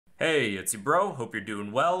Hey, it's your bro, hope you're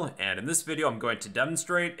doing well, and in this video I'm going to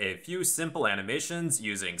demonstrate a few simple animations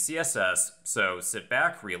using CSS, so sit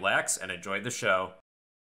back, relax, and enjoy the show.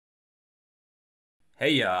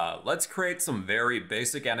 Hey, let's create some very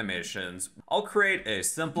basic animations. I'll create a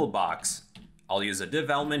simple box. I'll use a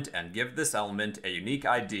div element and give this element a unique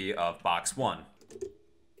ID of box1.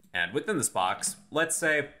 And within this box, let's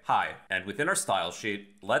say hi, and within our style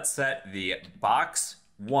sheet, let's set the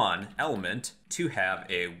box1 element to have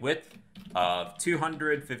a width of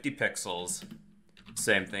 250 pixels.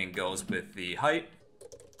 Same thing goes with the height.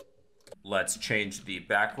 Let's change the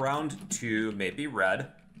background to maybe red.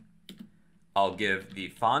 I'll give the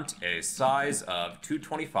font a size of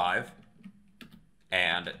 225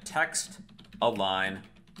 and text align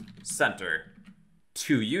center.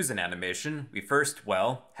 To use an animation, we first,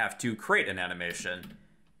 have to create an animation.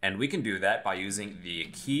 And we can do that by using the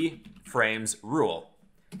keyframes rule.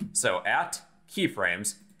 So at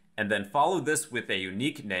keyframes, and then follow this with a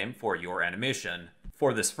unique name for your animation.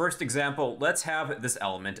 For this first example, let's have this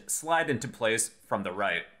element slide into place from the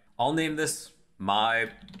right. I'll name this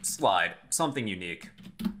mySlide, something unique.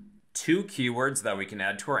 Two keywords that we can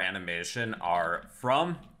add to our animation are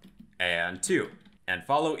from and to, and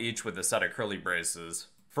follow each with a set of curly braces.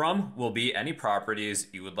 From will be any properties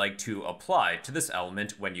you would like to apply to this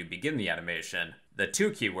element when you begin the animation. The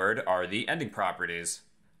to keyword are the ending properties.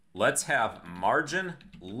 Let's have margin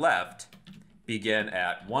left begin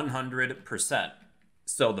at 100%.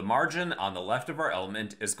 So the margin on the left of our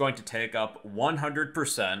element is going to take up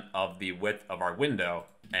 100% of the width of our window.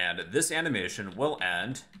 And this animation will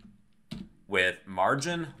end with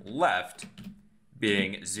margin left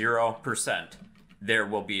being 0%. There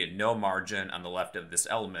will be no margin on the left of this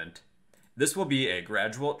element. This will be a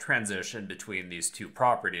gradual transition between these two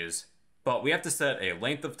properties. But we have to set a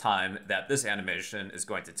length of time that this animation is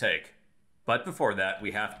going to take. But before that,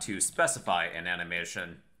 we have to specify an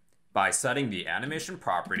animation by setting the animation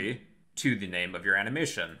property to the name of your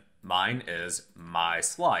animation. Mine is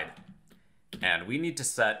mySlide. And we need to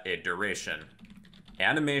set a duration.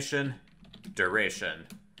 Animation duration.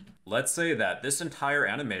 Let's say that this entire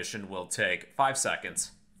animation will take 5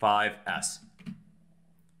 seconds, 5s.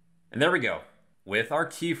 And there we go. With our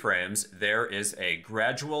keyframes, there is a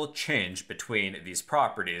gradual change between these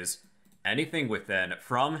properties, anything within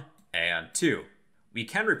from and to. We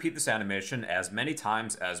can repeat this animation as many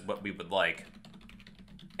times as what we would like.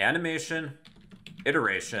 Animation,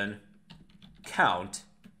 iteration, count.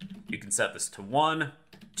 You can set this to 1,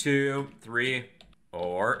 2, 3,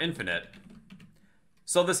 or infinite.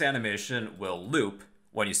 So this animation will loop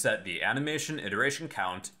when you set the animation iteration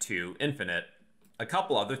count to infinite. A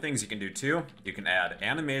couple other things you can do too. You can add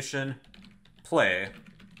animation, play,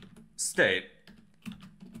 state,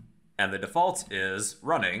 and the default is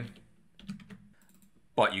running.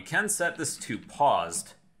 But you can set this to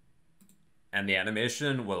paused, and the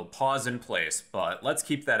animation will pause in place, but let's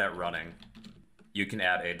keep that at running. You can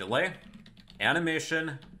add a delay,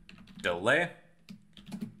 animation, delay.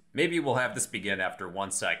 Maybe we'll have this begin after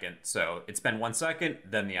 1 second. So it's been 1 second,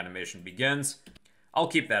 then the animation begins. I'll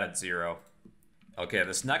keep that at 0. Okay,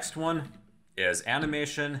 this next one is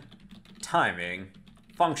animation, timing,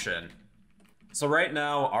 function. So right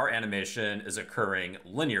now, our animation is occurring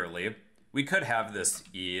linearly. We could have this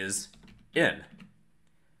ease in.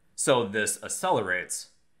 So this accelerates,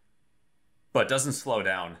 but doesn't slow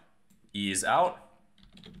down. Ease out,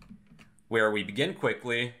 where we begin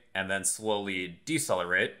quickly and then slowly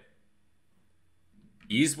decelerate.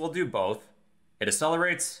 Ease will do both. It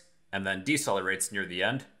accelerates and then decelerates near the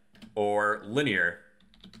end. Or linear,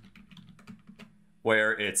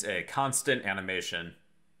 where it's a constant animation.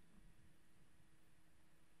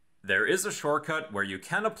 There is a shortcut where you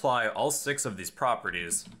can apply all 6 of these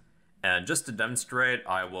properties. And just to demonstrate,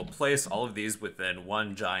 I will place all of these within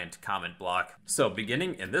one giant comment block. So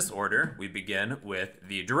beginning in this order, we begin with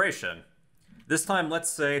the duration. This time, let's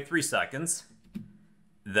say 3 seconds.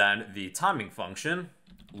 Then the timing function,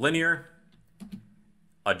 linear.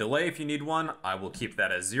 A delay if you need one, I will keep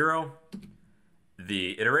that as 0.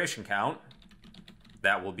 The iteration count,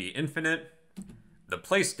 that will be infinite. The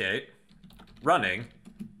play state, running.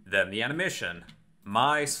 Then the animation,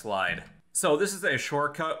 mySlide. So this is a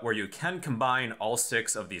shortcut where you can combine all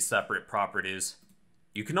 6 of these separate properties.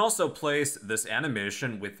 You can also place this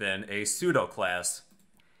animation within a pseudo class.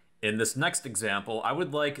 In this next example, I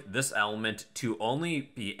would like this element to only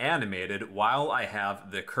be animated while I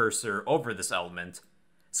have the cursor over this element.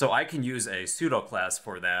 So I can use a pseudo class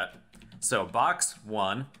for that. So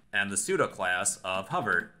box1 and the pseudo class of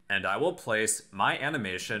hover. And I will place my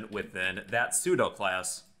animation within that pseudo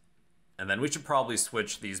class. And then we should probably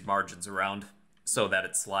switch these margins around. so that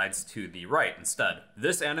it slides to the right instead.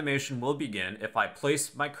 This animation will begin if I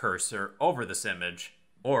place my cursor over this image,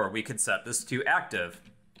 or we could set this to active.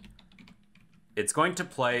 It's going to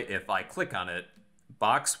play if I click on it,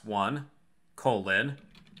 box1,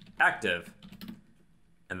 active.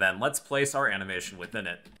 And then let's place our animation within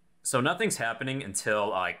it. So nothing's happening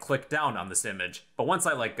until I click down on this image, but once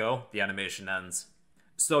I let go, the animation ends.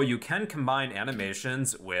 So you can combine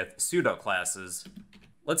animations with pseudo classes.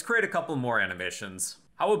 Let's create a couple more animations.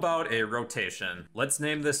 How about a rotation? Let's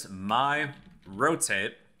name this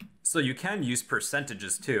myRotate. So you can use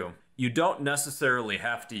percentages too. You don't necessarily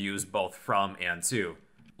have to use both from and to.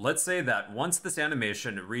 Let's say that once this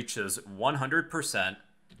animation reaches 100%,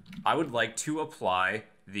 I would like to apply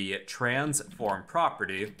the transform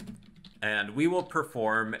property, and we will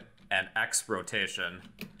perform an X rotation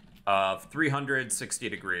of 360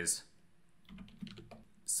 degrees.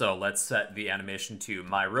 So let's set the animation to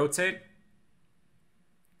myRotate.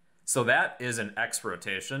 So that is an X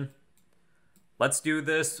rotation. Let's do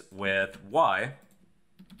this with Y.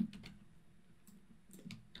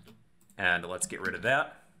 And let's get rid of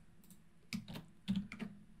that.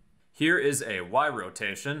 Here is a Y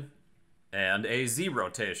rotation and a Z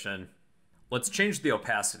rotation. Let's change the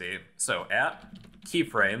opacity. So at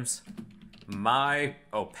keyframes,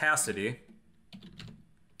 myOpacity.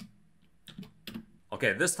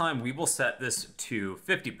 Okay, this time we will set this to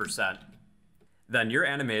 50%. Then your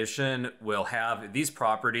animation will have these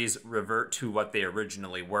properties revert to what they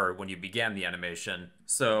originally were when you began the animation.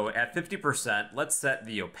 So at 50%, let's set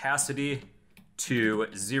the opacity to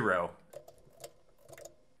 0.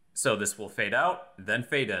 So this will fade out, then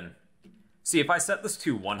fade in. See, if I set this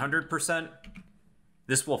to 100%,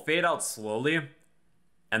 this will fade out slowly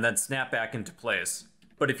and then snap back into place.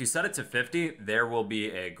 But if you set it to 50, there will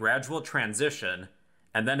be a gradual transition,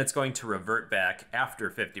 and then it's going to revert back after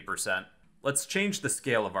 50%. Let's change the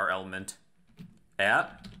scale of our element.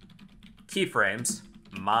 At keyframes,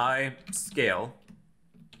 myScale.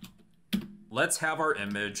 Let's have our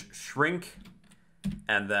image shrink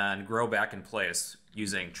and then grow back in place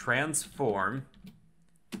using transform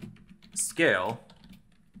scale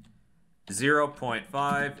 0.5,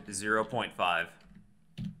 0.5.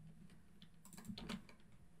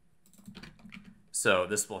 So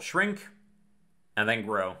this will shrink and then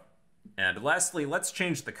grow. And lastly, let's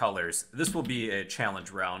change the colors. This will be a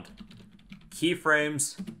challenge round.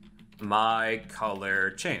 Keyframes,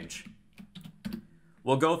 myColorChange.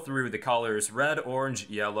 We'll go through the colors red, orange,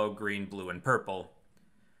 yellow, green, blue, and purple.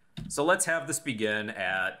 So let's have this begin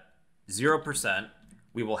at 0%.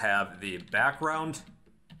 We will have the background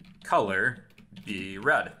color be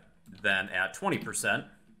red. Then at 20%,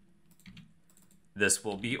 this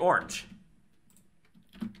will be orange.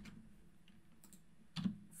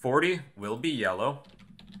 40 will be yellow.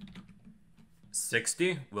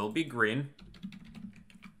 60 will be green.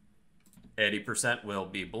 80% will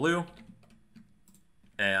be blue.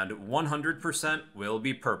 And 100% will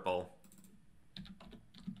be purple.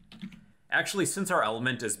 Actually, since our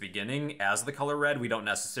element is beginning as the color red, we don't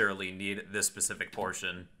necessarily need this specific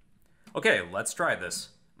portion. Okay, let's try this.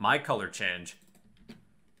 myColorChange.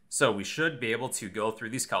 So we should be able to go through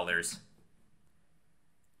these colors.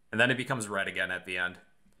 And then it becomes red again at the end.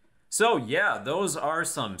 So yeah, those are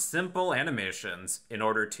some simple animations. In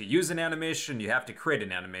order to use an animation, you have to create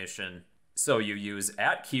an animation. So you use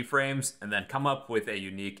at keyframes and then come up with a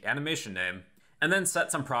unique animation name, and then set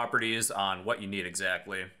some properties on what you need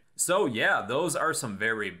exactly. So yeah, those are some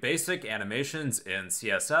very basic animations in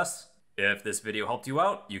CSS. If this video helped you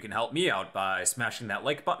out, you can help me out by smashing that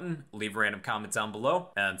like button, leave a random comment down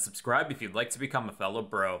below, and subscribe if you'd like to become a fellow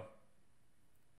bro.